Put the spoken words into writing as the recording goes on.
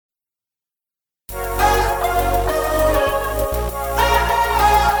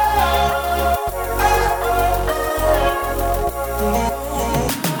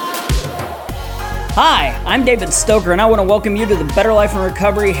Hi, I'm David Stoker, and I want to welcome you to the Better Life in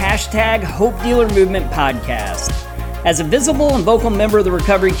Recovery #Hope Dealer Movement podcast. As a visible and vocal member of the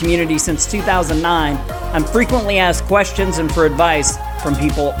recovery community since 2009, I'm frequently asked questions and for advice from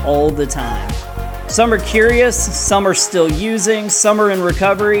people all the time. Some are curious, some are still using, some are in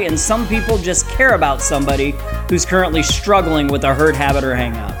recovery, and some people just care about somebody who's currently struggling with a hurt habit or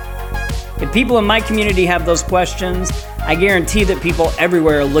hang-up. If people in my community have those questions, I guarantee that people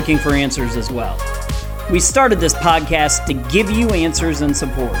everywhere are looking for answers as well. We started this podcast to give you answers and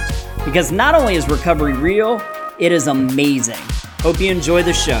support, because not only is recovery real, it is amazing. Hope you enjoy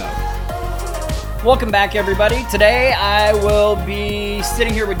the show. Welcome back, everybody. Today I will be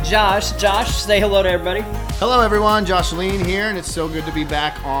sitting here with Josh. Josh, say hello to everybody. Hello, everyone. Josh Lean here, and it's so good to be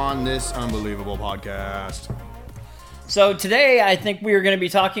back on this unbelievable podcast. So today I think we are going to be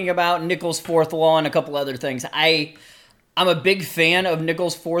talking about Nichols' fourth law and a couple other things. I'm a big fan of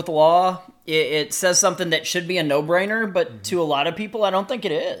Nichols' fourth law. It says something that should be a no-brainer, but to a lot of people, I don't think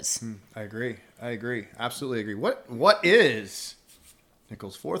it is. I agree. Absolutely agree. What is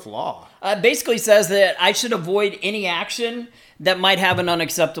Nichols' fourth law? It basically says that I should avoid any action that might have an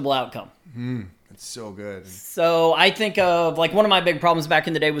unacceptable outcome. It's so good. So I think of, like, one of my big problems back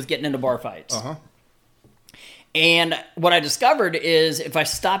in the day was getting into bar fights. And what I discovered is if I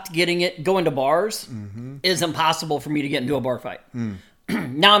stopped going to bars, it's impossible for me to get into a bar fight.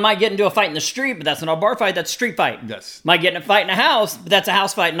 Now I might get into a fight in the street, but that's not a bar fight, that's a street fight. Yes. Might get in a fight in a house, but that's a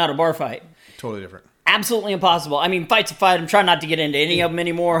house fight, not a bar fight. Totally different. Absolutely impossible. I mean, fight's a fight. I'm trying not to get into any of them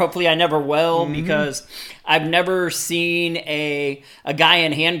anymore. Hopefully I never will, because I've never seen a guy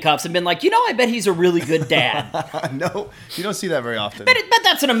in handcuffs and been like, I bet he's a really good dad. No, you don't see that very often. Bet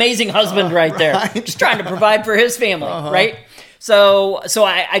that's an amazing husband right there. Right. Just trying to provide for his family, right? So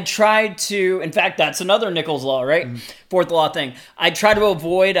I tried to, in fact, that's another Nichols law, right? Fourth law thing. I try to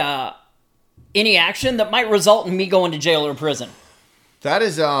avoid any action that might result in me going to jail or prison. That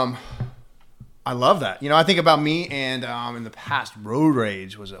is, I love that. I think about me and in the past, road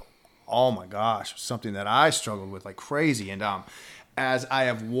rage was something that I struggled with like crazy. And as I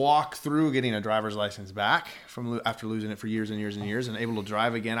have walked through getting a driver's license back after losing it for years and years and years and able to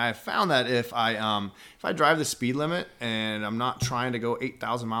drive again, I have found that if I drive the speed limit and I'm not trying to go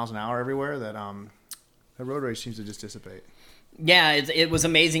 8,000 miles an hour everywhere, that road rage seems to just dissipate. Yeah, it was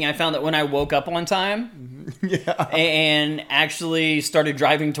amazing. I found that when I woke up on time and actually started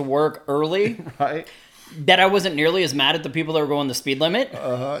driving to work early, right, that I wasn't nearly as mad at the people that were going the speed limit.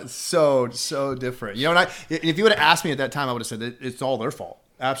 So different. And if you would have asked me at that time, I would have said that it's all their fault.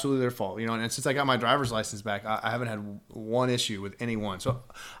 Absolutely their fault. And since I got my driver's license back, I haven't had one issue with anyone. So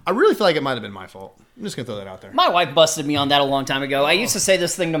I really feel like it might have been my fault. I'm just going to throw that out there. My wife busted me on that a long time ago. I used to say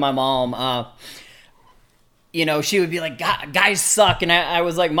this thing to my mom. She would be like, guys suck. And I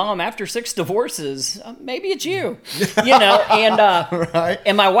was like, Mom, after 6 divorces, maybe it's you. And right.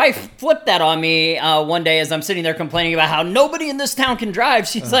 And my wife flipped that on me one day as I'm sitting there complaining about how nobody in this town can drive.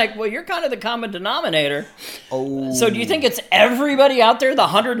 She's like, well, you're kind of the common denominator. Oh. So do you think it's everybody out there, the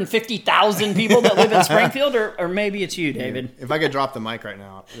 150,000 people that live in Springfield, or maybe it's you, David? If I could drop the mic right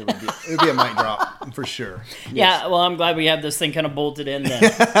now, it would be a mic drop for sure. Yes. Yeah, well, I'm glad we have this thing kind of bolted in then.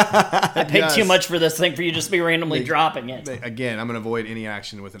 I paid too much for this thing for you just to be randomly dropping it. Again, I'm going to avoid any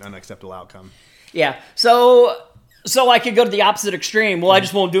action with an unacceptable outcome. Yeah. So I could go to the opposite extreme. Well, I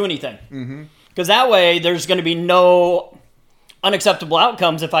just won't do anything. Because that way there's going to be no unacceptable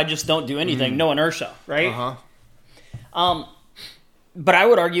outcomes if I just don't do anything. No inertia, right? But I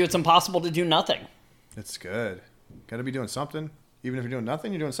would argue it's impossible to do nothing. That's good. Got to be doing something. Even if you're doing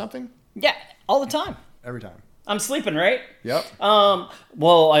nothing, you're doing something? Yeah, all the time. Every time. I'm sleeping, right? Yep.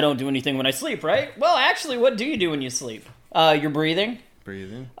 Well, I don't do anything when I sleep, right? Well, actually, what do you do when you sleep? You're breathing.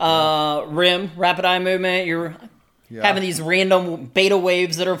 REM, rapid eye movement. You're having these random beta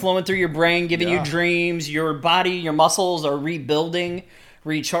waves that are flowing through your brain, giving you dreams. Your body, your muscles are rebuilding,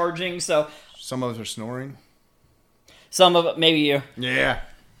 recharging. So some of us are snoring. Some of it, maybe you. Yeah.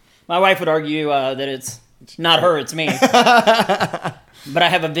 My wife would argue that it's not her, it's me. But I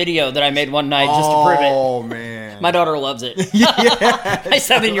have a video that I made one night just to prove it. Oh, man. My daughter loves it. My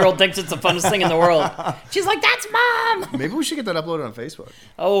 7-year-old thinks it's the funnest thing in the world. She's like, that's Mom! Maybe we should get that uploaded on Facebook.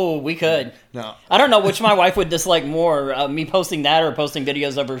 Oh, we could. No. I don't know which my wife would dislike more, me posting that or posting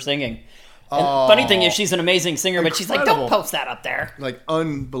videos of her singing. And funny thing is, she's an amazing singer, but she's like, don't post that up there. Like,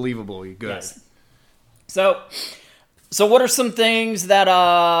 unbelievably good. Yes. So what are some things that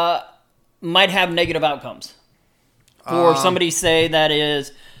might have negative outcomes? For somebody, say, that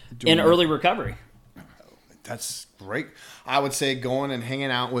is in early recovery. That's great. I would say going and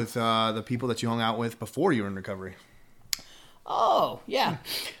hanging out with the people that you hung out with before you were in recovery. Oh, yeah.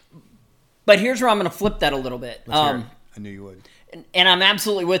 But here's where I'm going to flip that a little bit. I knew you would. And I'm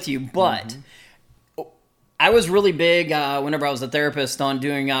absolutely with you, but I was really big whenever I was a therapist on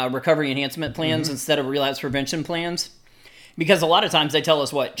doing recovery enhancement plans instead of relapse prevention plans. Because a lot of times they tell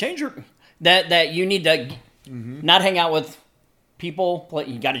us that you need to not hang out with people.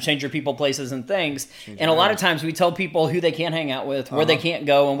 You got to change your people, places, and things. And a lot of times we tell people who they can't hang out with, where they can't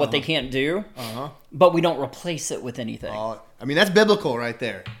go, and what they can't do. But we don't replace it with anything. I mean, that's biblical right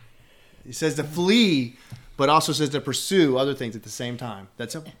there. It says to flee, but also says to pursue other things at the same time.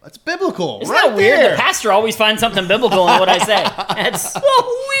 That's biblical. Isn't that weird? There. The pastor always finds something biblical in what I say. That's so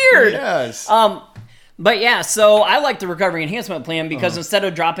weird. Yes. But yeah, so I like the recovery enhancement plan because instead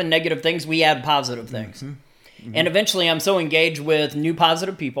of dropping negative things, we add positive things. And eventually I'm so engaged with new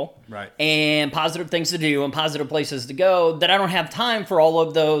positive people and positive things to do and positive places to go that I don't have time for all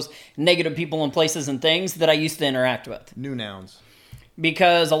of those negative people and places and things that I used to interact with. New nouns.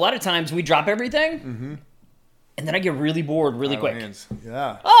 Because a lot of times we drop everything and then I get really bored really quick. Hands.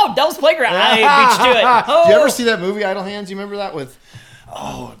 Yeah. Oh, Devil's Playground. I beat you to it. Oh. Did you ever see that movie Idle Hands? You remember that with...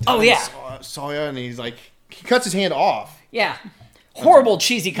 Oh yeah. Sawyer, and he's like, he cuts his hand off. Yeah. Horrible,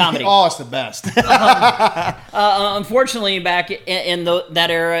 cheesy comedy. Oh, it's the best. Unfortunately, back in that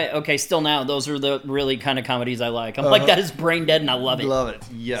era, okay, still now, those are the really kind of comedies I like. I'm like, that is brain dead, and I love it. Love it.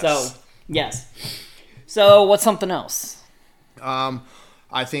 Yes. So, yes. So, what's something else?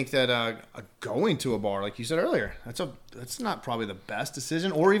 I think that going to a bar, like you said earlier, that's not probably the best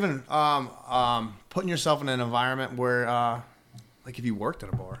decision, or even putting yourself in an environment where, like if you worked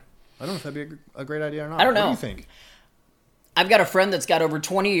at a bar. I don't know if that'd be a great idea or not. I don't know. What do you think? I've got a friend that's got over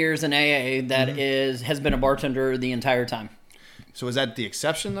 20 years in AA that has been a bartender the entire time. So is that the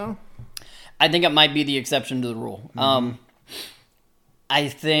exception, though? I think it might be the exception to the rule. I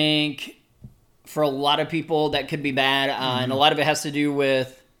think for a lot of people that could be bad, and a lot of it has to do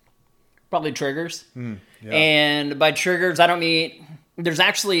with probably triggers. Yeah. And by triggers, I don't mean... There's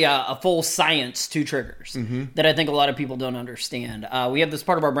actually a full science to triggers that I think a lot of people don't understand. We have this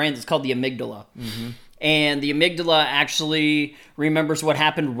part of our brain that's called the amygdala. And the amygdala actually remembers what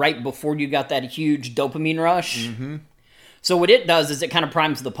happened right before you got that huge dopamine rush. So what it does is it kind of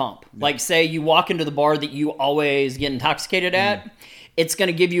primes the pump. Like say you walk into the bar that you always get intoxicated at, it's going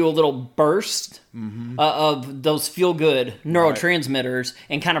to give you a little burst of those feel-good neurotransmitters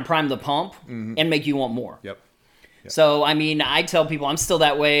and kind of prime the pump and make you want more. Yep. So, I mean, I tell people I'm still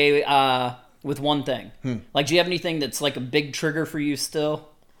that way with one thing. Like, do you have anything that's like a big trigger for you still?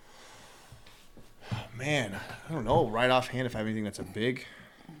 Man, I don't know right offhand if I have anything that's a big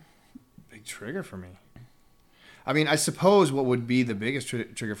trigger for me. I mean, I suppose what would be the biggest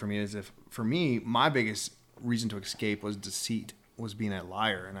trigger for me is if, for me, my biggest reason to escape was deceit, was being a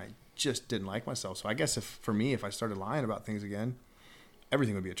liar, and I just didn't like myself. So I guess if I started lying about things again,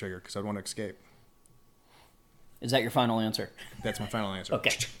 everything would be a trigger because I'd want to escape. Is that your final answer? That's my final answer. Okay.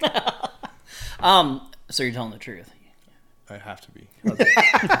 So you're telling the truth. I have to be. Okay.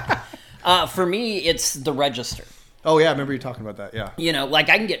 For me, it's the register. Oh, yeah. I remember you talking about that. Yeah. You know, like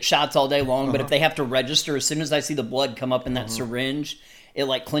I can get shots all day long, but if they have to register, as soon as I see the blood come up in that syringe, it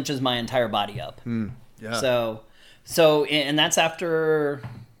like clenches my entire body up. Yeah. So, and that's after,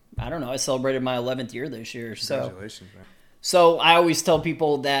 I don't know, I celebrated my 11th year this year. Congratulations, man. So I always tell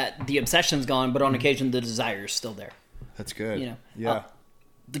people that the obsession's gone, but on occasion the desire is still there. That's good. You know. Yeah.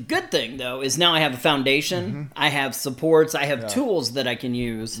 The good thing though is now I have a foundation, I have supports, I have tools that I can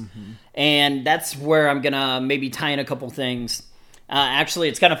use, and that's where I'm gonna maybe tie in a couple things. Actually,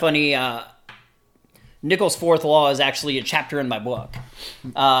 it's kind of funny. Nichols' Fourth Law is actually a chapter in my book,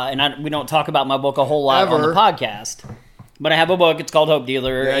 and we don't talk about my book a whole lot on the podcast. But I have a book. It's called Hope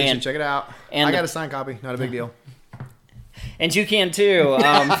Dealer. Yeah, you should check it out. And I got a signed copy. Not a big deal. And you can too.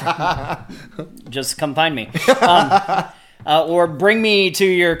 Just come find me. Or bring me to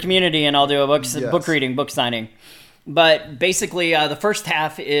your community and I'll do a book reading, book signing. But basically, the first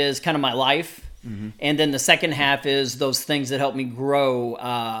half is kind of my life. And then the second half is those things that help me grow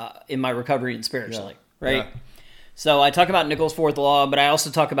in my recovery and spiritually. Yeah. Right? Yeah. So I talk about Nichols' Fourth Law, but I also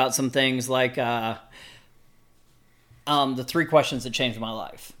talk about some things like the 3 questions that changed my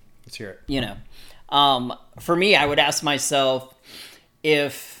life. Let's hear it. You know. For me, I would ask myself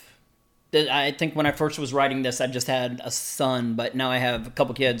I think when I first was writing this, I just had a son, but now I have a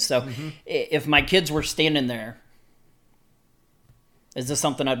couple kids. So if my kids were standing there, is this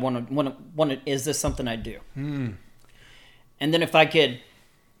something I'd want to, is this something I'd do? And then if I could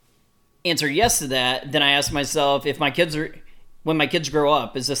answer yes to that, then I ask myself, when my kids grow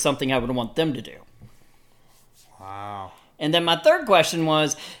up, is this something I would want them to do? Wow. And then my third question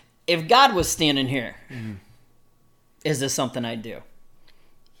was, if God was standing here, is this something I'd do?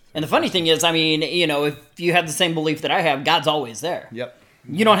 And the funny thing is, I mean, you know, if you have the same belief that I have, God's always there. Yep.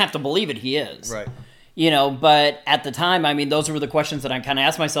 You don't have to believe it, he is. Right. You know, but at the time, I mean, those were the questions that I kind of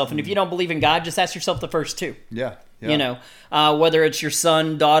asked myself. And if you don't believe in God, just ask yourself the first two. Yeah. You know, whether it's your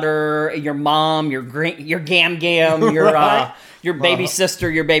son, daughter, your mom, your gam, your baby sister,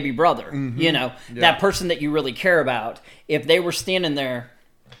 your baby brother, you know, that person that you really care about, if they were standing there,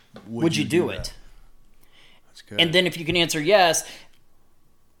 would you do it? That's good. And then if you can answer yes,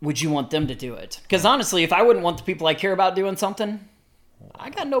 would you want them to do it? Because honestly, if I wouldn't want the people I care about doing something,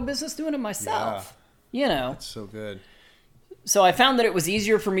 I got no business doing it myself. You know. That's so good. So I found that it was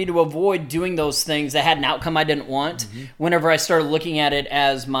easier for me to avoid doing those things that had an outcome I didn't want whenever I started looking at it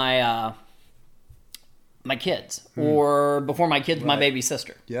as my my kids or before my kids, my baby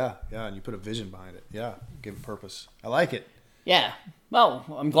sister. Yeah, and you put a vision behind it. Yeah, give it purpose. I like it. Yeah. Well,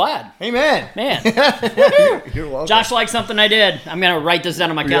 I'm glad. Amen. Man. You're welcome. Josh liked something I did. I'm going to write this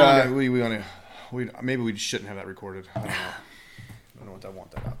down on my calendar. Yeah, maybe we shouldn't have that recorded. I don't know. I don't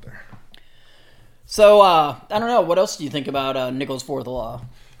want that out there. So, I don't know. What else do you think about Nichols' Fourth Law?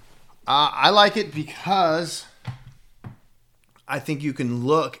 I like it because I think you can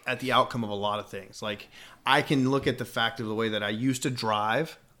look at the outcome of a lot of things. Like, I can look at the fact of the way that I used to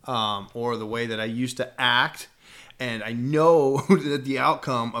drive or the way that I used to act, and I know that the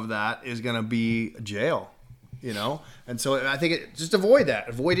outcome of that is going to be jail, you know? And so I think just avoid that.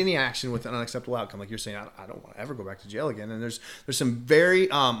 Avoid any action with an unacceptable outcome. Like you're saying, I don't want to ever go back to jail again. And there's some very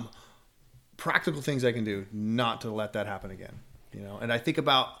practical things I can do not to let that happen again, you know. And I think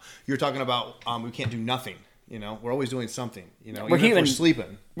about you're talking about we can't do nothing, you know. We're always doing something, you know. We're even human. If we're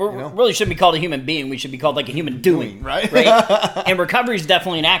sleeping. We really shouldn't be called a human being. We should be called like a human doing, right? And recovery is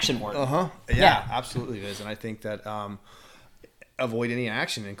definitely an action word. Yeah, absolutely it is. And I think that avoid any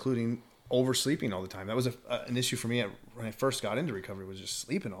action, including oversleeping all the time. That was an issue for me when I first got into recovery, was just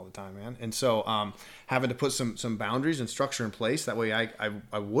sleeping all the time, man. And so having to put some boundaries and structure in place, that way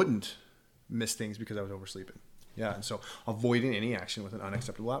I wouldn't miss things because I was oversleeping. Yeah, and so avoiding any action with an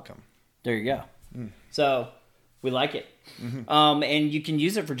unacceptable outcome. There you go. So we like it. And you can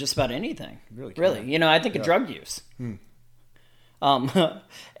use it for just about anything. Really. You know, I think of drug use.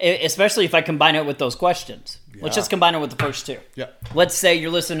 Especially if I combine it with those questions. Yeah. Let's just combine it with the first two. Yeah. Let's say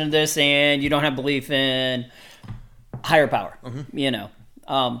you're listening to this and you don't have belief in higher power. You know.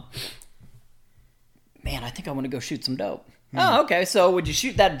 Man, I think I want to go shoot some dope. Oh, okay. So would you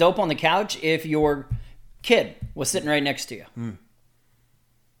shoot that dope on the couch if your kid was sitting right next to you?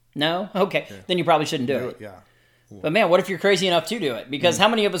 No? Okay. Yeah. Then you probably shouldn't do it. Yeah. But man, what if you're crazy enough to do it? Because how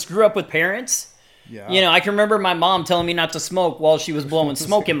many of us grew up with parents? Yeah. You know, I can remember my mom telling me not to smoke while she was blowing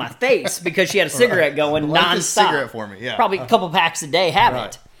smoke in my face because she had a cigarette going nonstop. Cigarette for me, yeah. Probably a couple packs a day,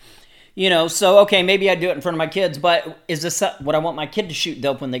 habit. You know, so okay, maybe I'd do it in front of my kids, but is this what I want my kid to shoot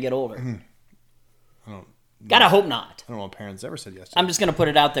dope when they get older? Gotta hope not. I don't know what parents ever said yes to. I'm just going to put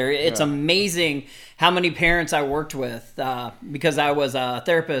it out there. It's amazing how many parents I worked with, because I was a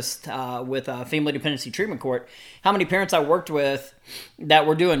therapist with a Family Dependency Treatment Court, how many parents I worked with that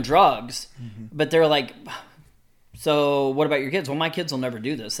were doing drugs, but they're like, so what about your kids? Well, my kids will never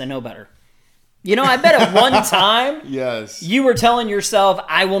do this. They know better. You know, I bet at one time you were telling yourself,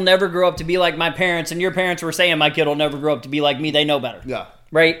 I will never grow up to be like my parents, and your parents were saying my kid will never grow up to be like me. They know better. Yeah.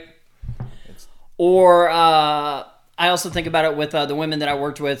 Right? Or I also think about it with the women that I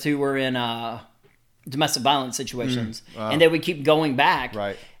worked with who were in domestic violence situations. And they would keep going back.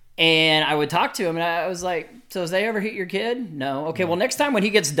 Right. And I would talk to him, and I was like, so has they ever hit your kid? No. Okay, well, next time when he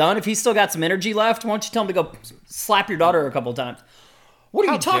gets done, if he's still got some energy left, why don't you tell him to go slap your daughter a couple of times? What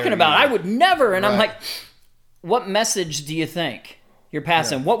are you talking about? I would never. And I'm like, what message do you think you're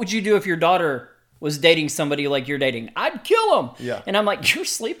passing? Yeah. What would you do if your daughter was dating somebody like you're dating? I'd kill him. Yeah. And I'm like, you're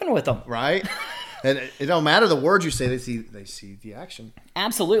sleeping with them. Right. And it don't matter the words you say; they see the action.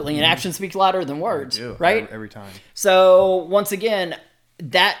 Absolutely, and action speaks louder than words, they do, right? Every time. So once again,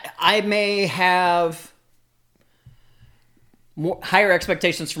 that I may have higher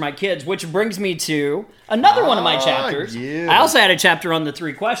expectations for my kids, which brings me to another one of my chapters. Yeah. I also had a chapter on the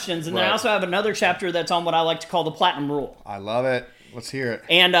 3 questions, and then I also have another chapter that's on what I like to call the Platinum Rule. I love it. Let's hear it.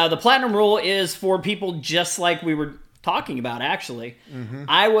 And the Platinum Rule is for people just like we were talking about, actually.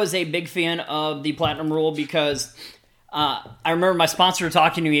 I was a big fan of the Platinum Rule because I remember my sponsor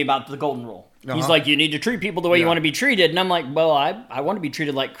talking to me about the Golden Rule. He's like, you need to treat people the way you want to be treated. And I'm like, well, I want to be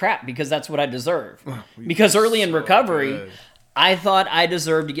treated like crap because that's what I deserve. Because early in recovery, I thought I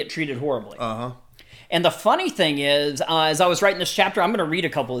deserved to get treated horribly. And the funny thing is, as I was writing this chapter, I'm going to read a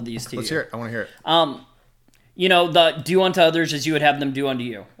couple of these to you. Let's hear it. I want to hear it. You know, the do unto others as you would have them do unto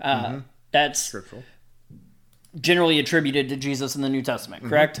you. That's scriptural. generally attributed to Jesus in the New Testament,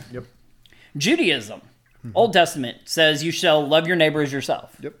 correct? Yep. Judaism, Old Testament, says you shall love your neighbor as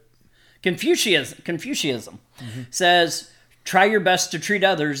yourself. Yep. Confucianism says try your best to treat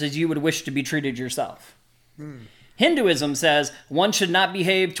others as you would wish to be treated yourself. Hinduism says one should not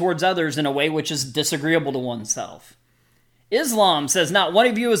behave towards others in a way which is disagreeable to oneself. Islam says not one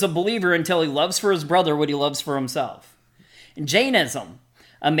of you is a believer until he loves for his brother what he loves for himself. In Jainism,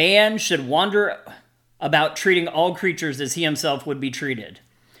 a man should wander about treating all creatures as he himself would be treated.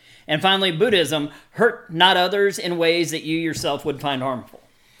 And finally, Buddhism, hurt not others in ways that you yourself would find harmful.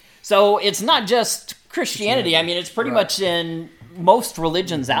 So it's not just Christianity. I mean, it's pretty much in most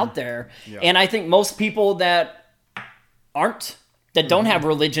religions out there. Yeah. And I think most people that don't have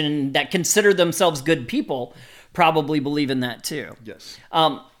religion, that consider themselves good people, probably believe in that too. Yes.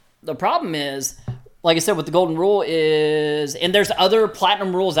 The problem is, like I said, with the golden rule is, and there's other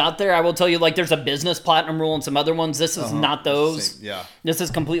platinum rules out there. I will tell you, like there's a business platinum rule and some other ones. This is not those. Yeah. This is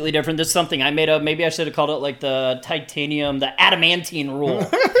completely different. This is something I made up. Maybe I should have called it like the titanium, the adamantine rule,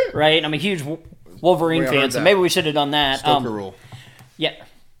 right? I'm a huge Wolverine fan, so maybe we should have done that. Stoker rule. Yeah.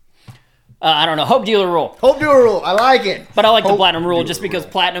 I don't know. Hope dealer rule. Hope dealer rule. I like it. But I like the platinum rule just because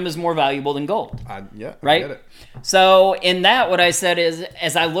platinum is more valuable than gold. Yeah. Right? I get it. So in that, what I said is,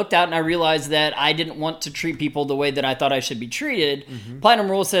 as I looked out and I realized that I didn't want to treat people the way that I thought I should be treated,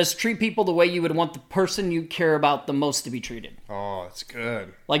 platinum rule says treat people the way you would want the person you care about the most to be treated. Oh, that's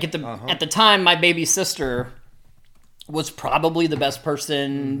good. Like at the time, my baby sister was probably the best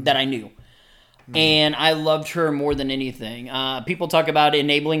person that I knew. And I loved her more than anything. People talk about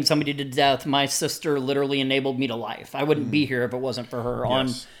enabling somebody to death. My sister literally enabled me to life. I wouldn't be here if it wasn't for her on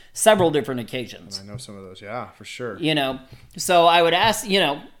several different occasions. I know some of those, yeah, for sure. So I would ask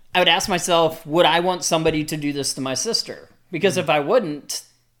myself, would I want somebody to do this to my sister? Because if I wouldn't,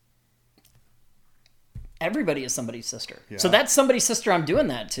 everybody is somebody's sister. Yeah. So that's somebody's sister I'm doing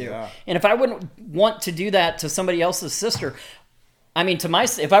that to. Yeah. And if I wouldn't want to do that to somebody else's sister, I mean,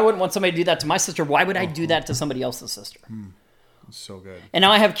 if I wouldn't want somebody to do that to my sister, why would I do that to somebody else's sister? It's so good. And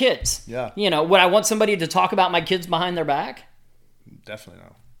now I have kids. Yeah. Would I want somebody to talk about my kids behind their back? Definitely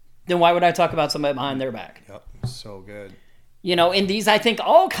no. Then why would I talk about somebody behind their back? Yep. So good. And these, I think,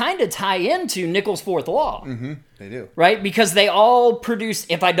 all kind of tie into Nichols' fourth law. They do. Right? Because they all produce,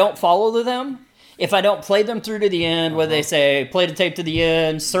 if I don't follow them, if I don't play them through to the end, where they say, play the tape to the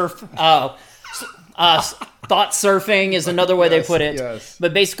end, thought surfing is another way they put it. Yes.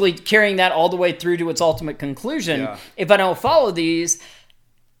 But basically carrying that all the way through to its ultimate conclusion. Yeah. If I don't follow these,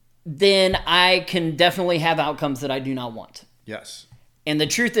 then I can definitely have outcomes that I do not want. Yes. And the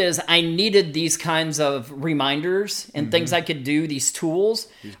truth is, I needed these kinds of reminders and things I could do, these tools,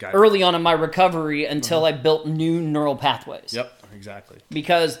 early on in my recovery until I built new neural pathways. Yep, exactly.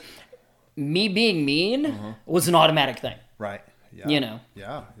 Because me being mean was an automatic thing. Right. Yeah.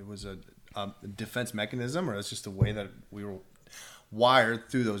 Yeah, it was a defense mechanism, or it's just the way that we were wired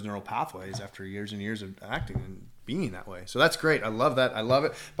through those neural pathways after years and years of acting and being that way. So that's great. I love that. I love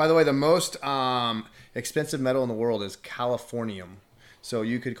it. By the way, the most expensive metal in the world is californium. So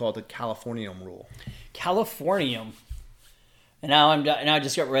you could call it the californium rule. Californium. And now I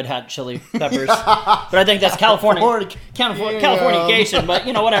just got red hot chili peppers. But I think that's Californication, but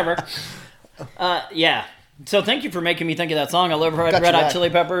whatever. Yeah. So thank you for making me think of that song. I love Red Hot Chili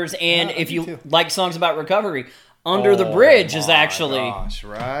Peppers. And if you like songs about recovery, Under the Bridge is actually... Gosh,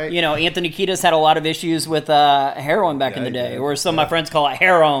 right? Anthony Kiedis had a lot of issues with heroin back in the day, or some of my friends call it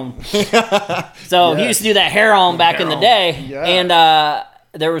heroin. So he used to do that heroin back in the day. Yeah. And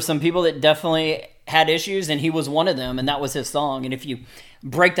there were some people that definitely had issues, and he was one of them, and that was his song. And if you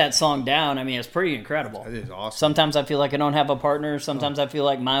break that song down, I mean, it's pretty incredible. It is awesome. Sometimes I feel like I don't have a partner. Sometimes I feel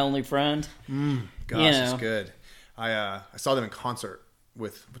like my only friend. Gosh, it's good. I saw them in concert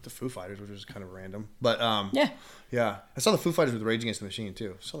with the Foo Fighters, which was kind of random. But yeah. I saw the Foo Fighters with Rage Against the Machine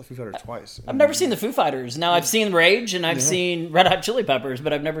too. I saw the Foo Fighters twice. I've never seen the Foo Fighters. Now I've seen Rage and I've seen Red Hot Chili Peppers,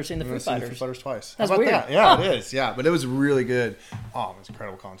 but I've never seen the Foo Fighters. The Foo Fighters twice. That's How about weird. That? Yeah, it is. Yeah, but it was really good. Oh, it was an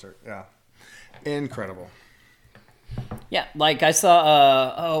incredible concert. Yeah, incredible. Yeah, like I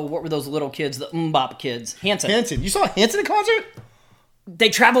saw. What were those little kids? The Mbop kids. Hanson. You saw Hanson in concert? They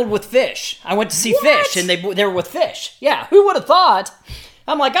traveled with Fish. I went to see Fish, and they were with Fish. Yeah, who would have thought?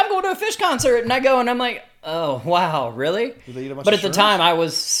 I'm like, I'm going to a Fish concert, and I go, and I'm like, oh wow, really? But at the time, I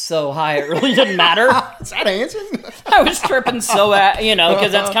was so high, it really didn't matter. Is that Hanson? I was tripping so bad,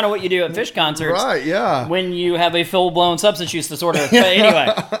 because that's kind of what you do at Fish concerts, right? Yeah. When you have a full blown substance use disorder. But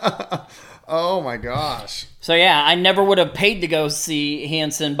anyway. Oh my gosh. So yeah, I never would have paid to go see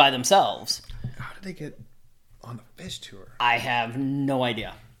Hanson by themselves. How did they get on the Fish tour? I have no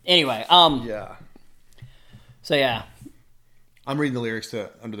idea. Anyway, yeah. So yeah. I'm reading the lyrics to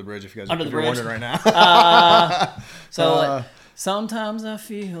Under the Bridge if you guys Under if the you're Bridge. wondering right now. Sometimes I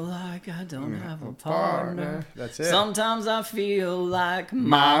feel like I don't have a partner. That's it. Sometimes I feel like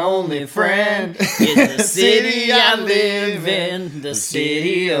my only friend is the city I live in, the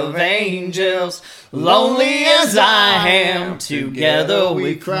city of angels. Lonely as I am, together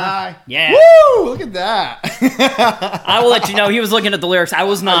we cry. Yeah. Woo! Look at that. I will let you know, he was looking at the lyrics. I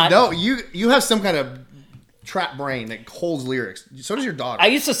was not. No, you have some kind of trap brain that holds lyrics. So does your daughter. I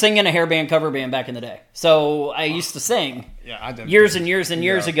used to sing in a hair band cover band back in the day. So I used to sing. Yeah, I did. Years and years and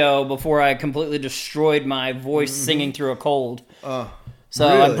years ago before I completely destroyed my voice singing through a cold. So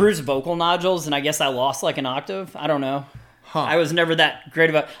I really? bruised vocal nodules and I guess I lost like an octave. I don't know. Huh. I was never that great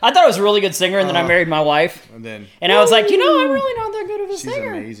of a... I thought I was a really good singer and then I married my wife. And I was like, I'm really not that good of a she's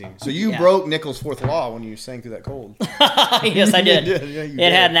singer. amazing. So you broke Nichols' fourth law when you sang through that cold. Yes, I did. You did. Yeah, you it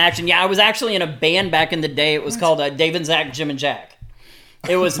did. had an action. Yeah, I was actually in a band back in the day. It was called Dave and Zach, Jim and Jack.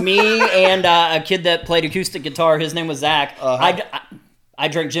 It was me and a kid that played acoustic guitar. His name was Zach. I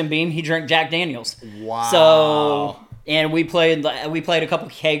drank Jim Beam. He drank Jack Daniels. Wow. So, and we played a couple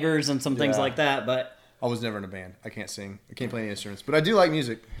kegers and some things like that. But I was never in a band. I can't sing. I can't play any instruments. But I do like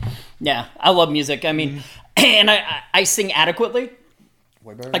music. yeah, I love music. I mean, and I sing adequately.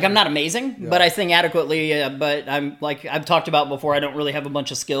 Way better Like, I'm not amazing, but I sing adequately. But I'm like I've talked about before, I don't really have a bunch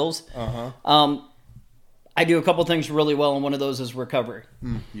of skills. I do a couple things really well, and one of those is recovery.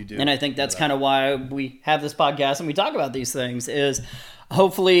 You do. And I think that's kind of why we have this podcast and we talk about these things is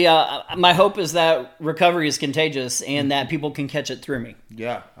hopefully my hope is that recovery is contagious and that people can catch it through me.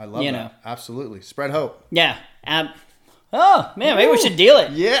 Yeah, I love You that. know. Absolutely. Spread hope. Yeah. Oh, man, maybe we should deal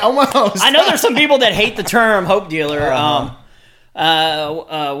it. Yeah, almost. I know there's some people that hate the term hope dealer.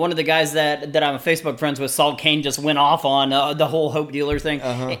 One of the guys that I'm Facebook friends with, Saul Kane, just went off on the whole hope dealer thing.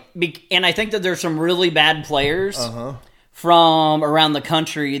 And I think that there's some really bad players from around the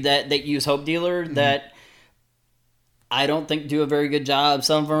country that use hope dealer that I don't think do a very good job.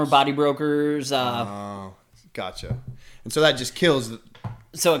 Some of them are body brokers. Gotcha. And so that just kills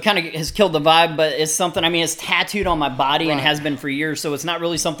So it kind of has killed the vibe, but it's something, I mean, it's tattooed on my body and has been for years, so it's not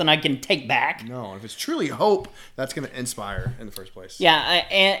really something I can take back. No, if it's truly hope, that's going to inspire in the first place. Yeah,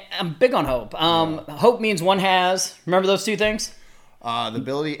 and I'm big on hope. Hope means one has, remember those two things? The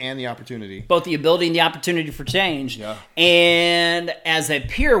ability and the opportunity. Both the ability and the opportunity for change. Yeah. And as a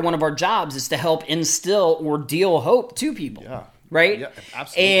peer, one of our jobs is to help instill or deal hope to people. Yeah. Right? Yeah,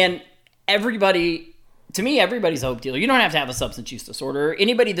 absolutely. And everybody, to me, everybody's a hope dealer. You don't have to have a substance use disorder.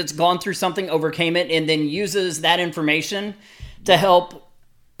 Anybody that's gone through something, overcame it, and then uses that information to help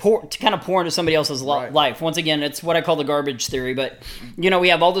pour into somebody else's life. Once again, it's what I call the garbage theory. But, we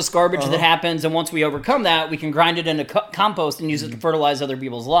have all this garbage that happens, and once we overcome that, we can grind it into compost and use it to fertilize other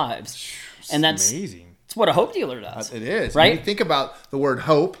people's lives. And that's amazing. It's what a hope dealer does. It is. Right? When you think about the word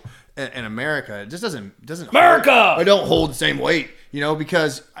hope in America, it just doesn't America! I don't hold the same weight,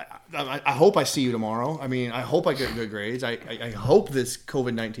 because I hope I see you tomorrow. I mean, I hope I get good grades. I hope this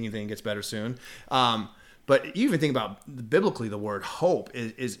COVID-19 thing gets better soon. But you even think about biblically, the word hope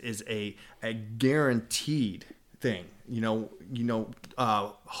is a guaranteed thing.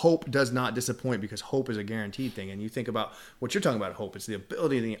 Hope does not disappoint because hope is a guaranteed thing. And you think about what you're talking about, hope. It's the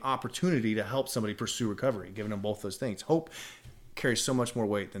ability and the opportunity to help somebody pursue recovery, giving them both those things. Hope carries so much more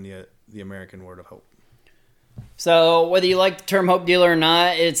weight than the American word of hope. So whether you like the term hope dealer or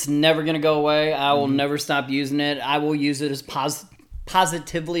not, it's never going to go away. I will never stop using it. I will use it as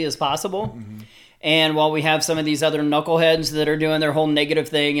positively as possible. And while we have some of these other knuckleheads that are doing their whole negative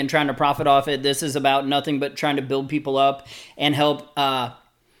thing and trying to profit off it, this is about nothing but trying to build people up and help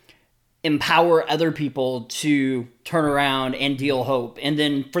empower other people to turn around and deal hope. And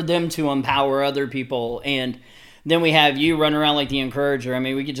then for them to empower other people. And then we have you run around like the encourager. I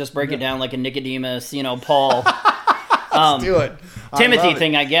mean, we could just break it down like a Nicodemus, Paul. Let's do it. Timothy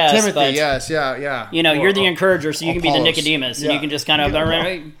thing, I guess. Timothy, but, yes, yeah. You're the encourager, so you can be the Apollos. Nicodemus, and Yeah. you can just kind of,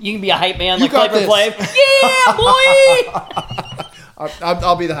 you can be a hype man like got Flavor this. Flav. Yeah, boy!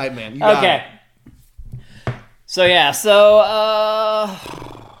 I'll be the hype man. You got Okay. it. So,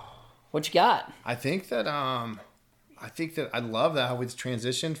 what you got? I think that I love that how it's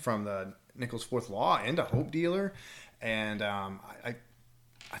transitioned from the Nichols Fourth Law into Hope Dealer, and I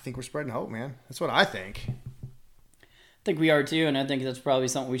think we're spreading hope, man. That's what I think. I think we are too, and I think that's probably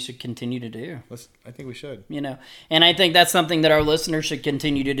something we should continue to do. I think we should. And I think that's something that our listeners should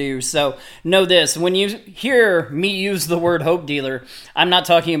continue to do. So know this, when you hear me use the word hope dealer, I'm not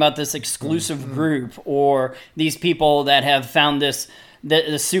talking about this exclusive group or these people that have found this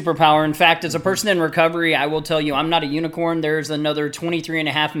the superpower. In fact, as a person in recovery, I will tell you, I'm not a unicorn. There's another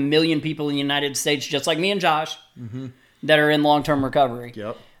 23.5 million people in the United States, just like me and Josh, that are in long-term recovery.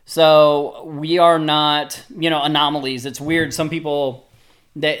 Yep. So we are not, anomalies. It's weird. Some people,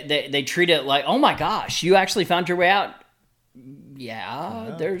 they treat it like, oh my gosh, you actually found your way out.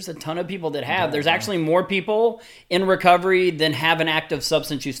 Yeah, there's a ton of people that have. There's actually more people in recovery than have an active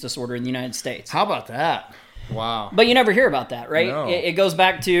substance use disorder in the United States. How about that? Wow. But you never hear about that, right? No. It goes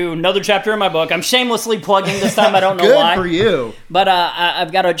back to another chapter in my book. I'm shamelessly plugging this time. I don't know Good why. for you. But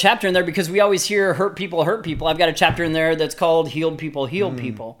I've got a chapter in there because we always hear hurt people. I've got a chapter in there that's called healed people, heal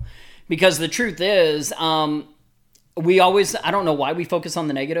people. Because the truth is, we always, I don't know why we focus on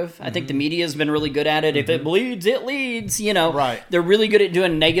the negative. I think the media has been really good at it. If it bleeds, it leads, Right. They're really good at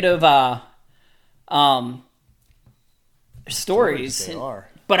doing negative stories. They are.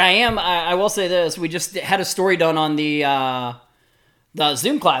 But I will say this, we just had a story done on the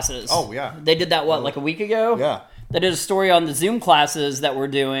Zoom classes. Oh, yeah. They did that, like a week ago? Yeah. They did a story on the Zoom classes that we're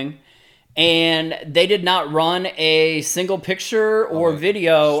doing. And they did not run a single picture or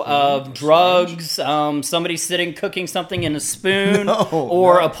video of drugs, somebody sitting cooking something in a spoon,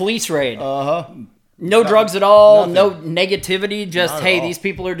 or a police raid. No drugs at all, no negativity, just, hey, these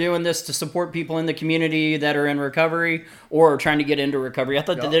people are doing this to support people in the community that are in recovery or trying to get into recovery. I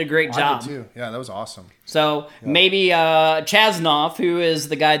thought they did a great job. I did too. Yeah, that was awesome. So maybe Chasnoff, who is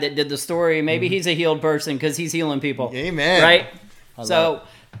the guy that did the story, maybe he's a healed person because he's healing people. Amen. Right? So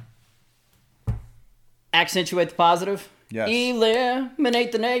accentuate the positive. Yes.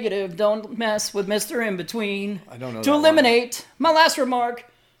 Eliminate the negative. Don't mess with Mr. In Between. I don't know To that eliminate, my last remark.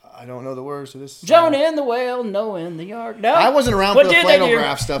 I don't know the words to this. Jonah and the whale, Noah in the ark. No, I wasn't around for the flannel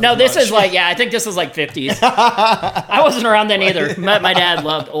graph stuff. No, as this much. is like, I think this is like 50s. I wasn't around then either. My dad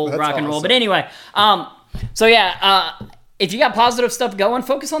loved old rock and roll. awesome. But anyway, if you got positive stuff going,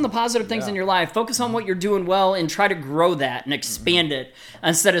 focus on the positive things in your life. Focus on what you're doing well and try to grow that and expand it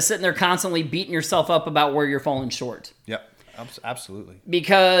instead of sitting there constantly beating yourself up about where you're falling short. Yep. Absolutely.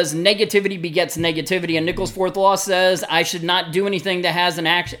 Because negativity begets negativity, and Nichols' fourth law says I should not do anything that has an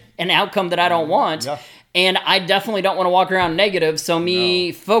outcome that I don't want. Yeah. And I definitely don't want to walk around negative. So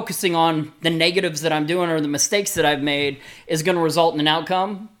me focusing on the negatives that I'm doing or the mistakes that I've made is going to result in an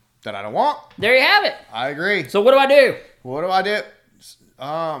outcome That I don't want. There you have it. I agree. So what do I do? What do I do?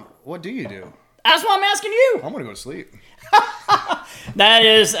 What do you do? That's what I'm asking you. I'm gonna go to sleep. That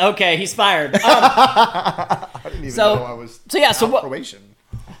is okay. He's fired. I didn't even know I was So probation.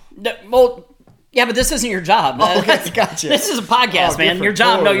 Well, yeah, but this isn't your job. Okay, gotcha. This is a podcast, man. Different, Your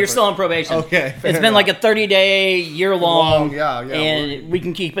job, totally you're different. still on probation. Okay, fair it's been enough. like a 30-day, year-long, Yeah, and we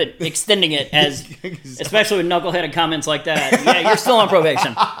can keep it, extending it as, especially with knuckleheaded comments like that. Yeah, you're still on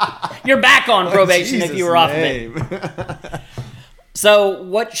probation. You're back on probation if you were off of it. So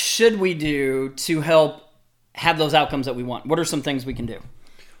what should we do to help have those outcomes that we want? What are some things we can do?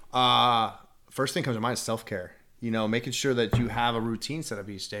 First thing comes to mind is self-care. Making sure that you have a routine set up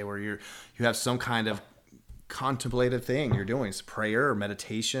each day where you have some kind of contemplative thing you're doing. It's prayer or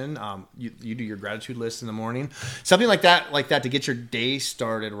meditation. You do your gratitude list in the morning. Something like that to get your day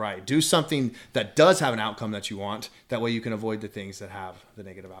started right. Do something that does have an outcome that you want. That way you can avoid the things that have the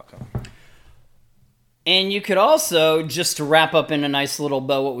negative outcome. And you could also, just to wrap up in a nice little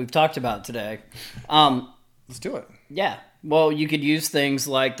bow what we've talked about today. Let's do it. Yeah. Well, you could use things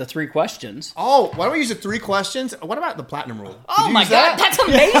like the 3 questions. Oh, why don't we use the 3 questions? What about the platinum rule? Oh my God, that's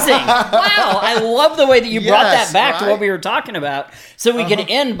amazing. Wow, I love the way that you brought that back to what we were talking about. So we could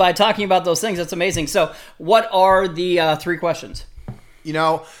end by talking about those things. That's amazing. So what are the 3 questions?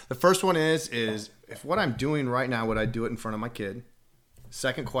 The first one is if what I'm doing right now, would I do it in front of my kid?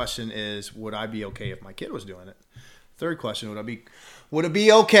 Second question is, would I be okay if my kid was doing it? Third question, would it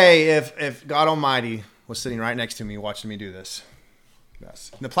be okay if God Almighty was sitting right next to me watching me do this?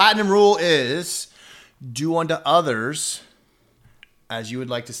 Yes. The platinum rule is do unto others as you would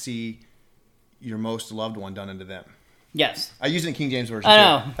like to see your most loved one done unto them. Yes. I use it in King James Version I too.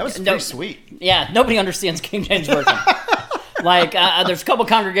 know. That was pretty sweet. Yeah, nobody understands King James Version. Like, there's a couple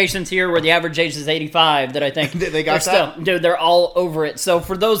congregations here where the average age is 85 that I think they got that? still, dude, they're all over it. So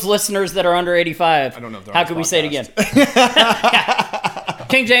for those listeners that are under 85, I don't know if they're how on could this we say it again?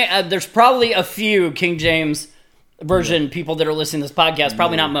 King James, there's probably a few King James version people that are listening to this podcast,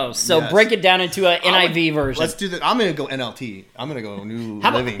 probably not most. So break it down into an NIV version. Let's do that. I'm going to go NLT. I'm going to go New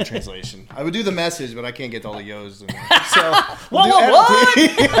Living Translation. I would do the Message, but I can't get all the yo's in there. So what?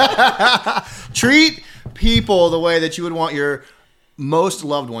 Treat people the way that you would want your most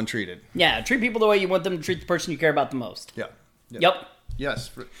loved one treated. Yeah, treat people the way you want them to treat the person you care about the most. Yeah. Yep. Yes.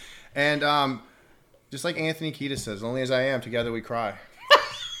 And just like Anthony Kiedis says, only as I am, together we cry.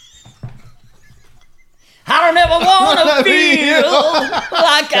 don't ever wanna feel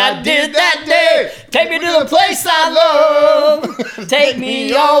like I did that day. Take me to the place I love. Take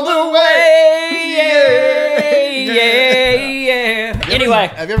me all the way. Yeah. Anyway.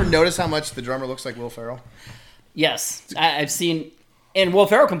 Have you ever noticed how much the drummer looks like Will Ferrell? Yes. I've seen... And Will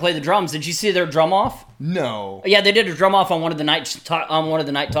Ferrell can play the drums. Did you see their drum off? No. Yeah, they did a drum off on one of the night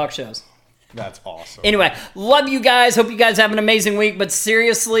talk shows. That's awesome. Anyway, love you guys. Hope you guys have an amazing week. But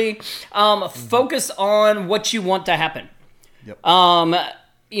seriously, focus on what you want to happen. Yep.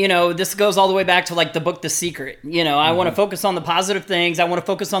 You know, this goes all the way back to like the book The Secret. You know, I want to focus on the positive things. I want to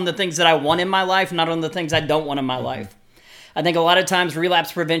focus on the things that I want in my life, not on the things I don't want in my life. I think a lot of times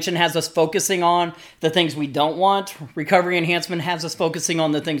relapse prevention has us focusing on the things we don't want. Recovery enhancement has us focusing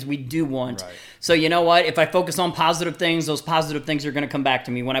on the things we do want. Right. So you know what? If I focus on positive things, those positive things are going to come back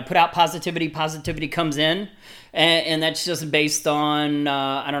to me. When I put out positivity, positivity comes in. And that's just based on,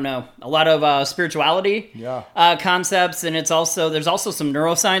 I don't know, a lot of spirituality concepts. And there's also some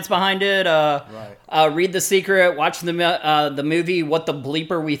neuroscience behind it. Read The Secret, watch the movie, What the Bleep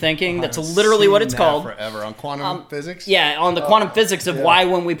Are We Thinking? That's literally what it's called. Forever on quantum physics? Yeah, on the quantum physics of why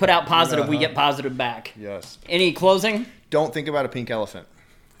when we put out positive, we get positive back. Yes. Any closing? Don't think about a pink elephant.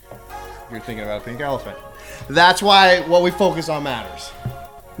 You're thinking about a pink elephant. That's why what we focus on matters.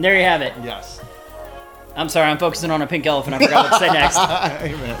 There you have it. Yes. I'm sorry, I'm focusing on a pink elephant. I forgot what to say next.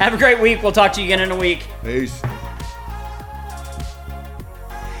 Amen. Have a great week. We'll talk to you again in a week. Peace.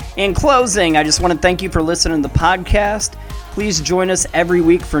 In closing, I just want to thank you for listening to the podcast. Please join us every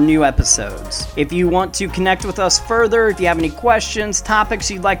week for new episodes. If you want to connect with us further, if you have any questions, topics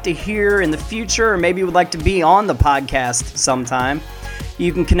you'd like to hear in the future, or maybe would like to be on the podcast sometime,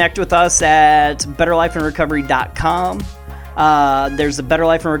 you can connect with us at betterlifeandrecovery.com. There's a Better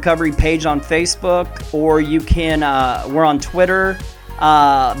Life and Recovery page on Facebook, or you can, we're on Twitter,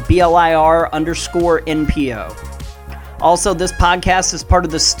 BLIR_NPO. Also, this podcast is part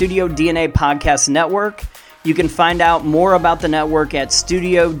of the Studio DNA Podcast Network. You can find out more about the network at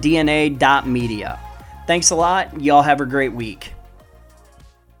studiodna.media. Thanks a lot. Y'all have a great week.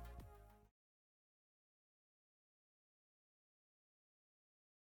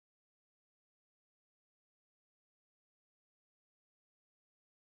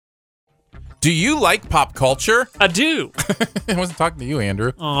 Do you like pop culture? I do. I wasn't talking to you,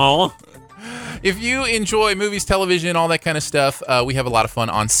 Andrew. Oh. If you enjoy movies, television, all that kind of stuff, we have a lot of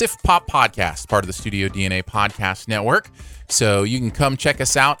fun on SIF Pop Podcast, part of the Studio DNA Podcast Network. So you can come check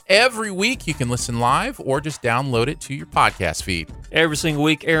us out every week. You can listen live or just download it to your podcast feed. Every single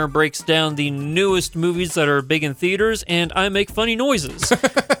week, Aaron breaks down the newest movies that are big in theaters, and I make funny noises.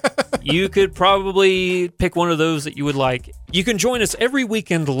 You could probably pick one of those that you would like. You can join us every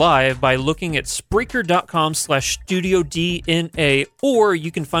weekend live by looking at Spreaker.com/StudioDNA, or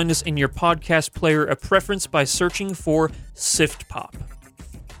you can find us in your podcast player of preference by searching for SIFT Pop.